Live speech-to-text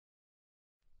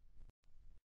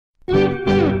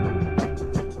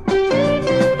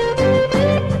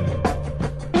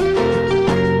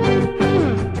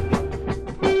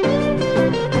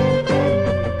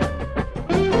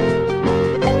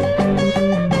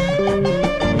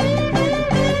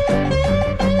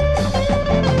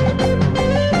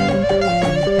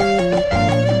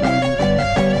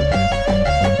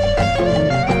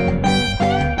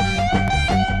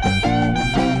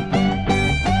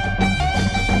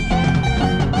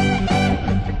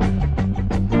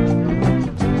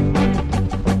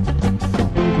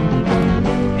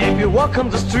walk on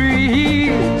the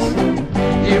streets,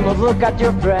 you must look at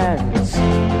your friends,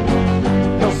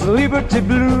 'cause the liberty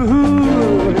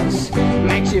blues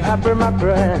makes you happy, my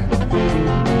friend.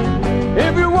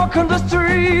 If you walk on the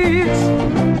streets,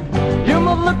 you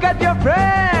must look at your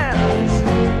friends,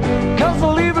 'cause the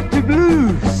liberty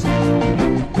blues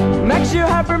makes you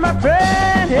happy, my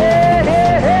friend. Hey,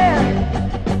 hey, hey.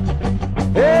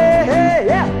 Hey, hey,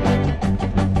 yeah.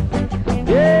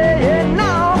 Yeah, yeah,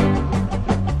 now.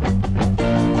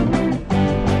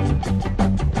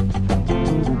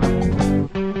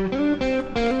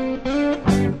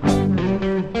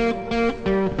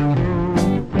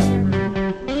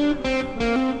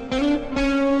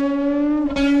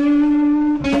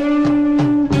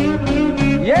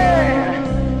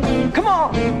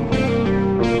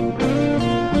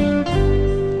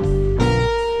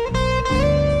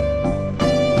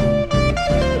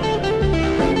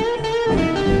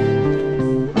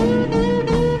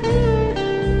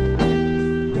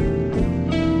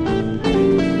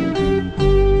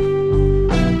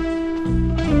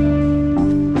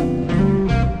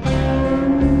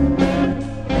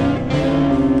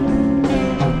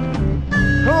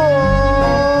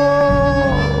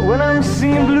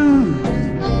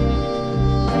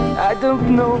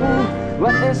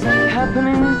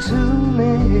 Happening to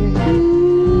me,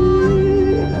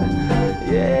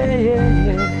 yeah, yeah,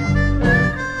 yeah.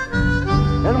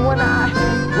 And when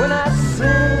I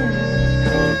sing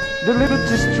the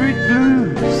Liberty Street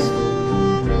Blues,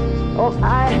 all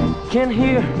I can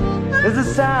hear is the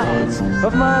sounds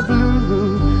of my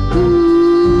blues.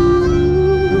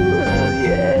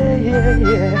 Yeah, yeah,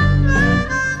 yeah.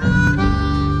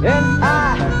 And I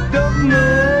don't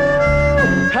know,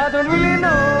 I don't really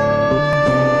know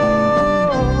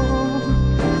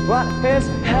what is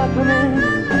happening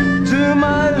to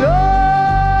my love.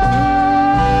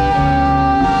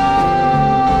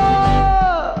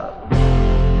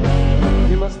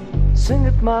 You must sing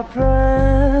it, my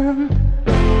friend,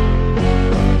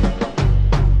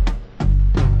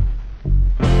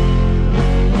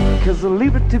 'cause the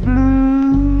Liberty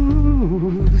Blues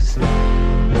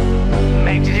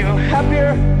makes you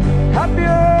happier,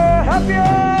 happier,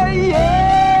 happier, yeah.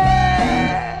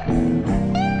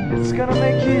 It's gonna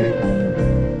make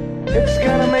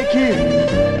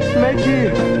you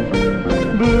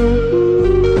blue.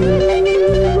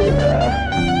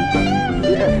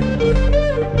 Yeah.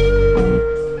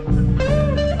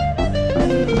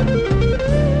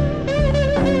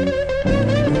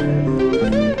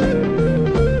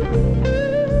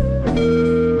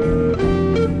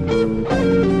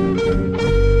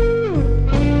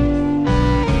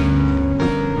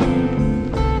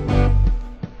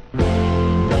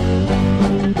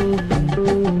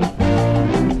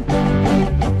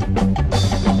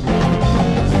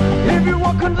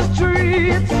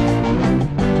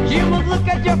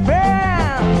 Your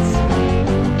friends,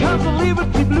 'cause the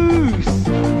Liberty Blues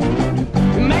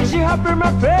makes you happy,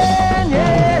 my friend,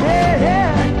 yeah.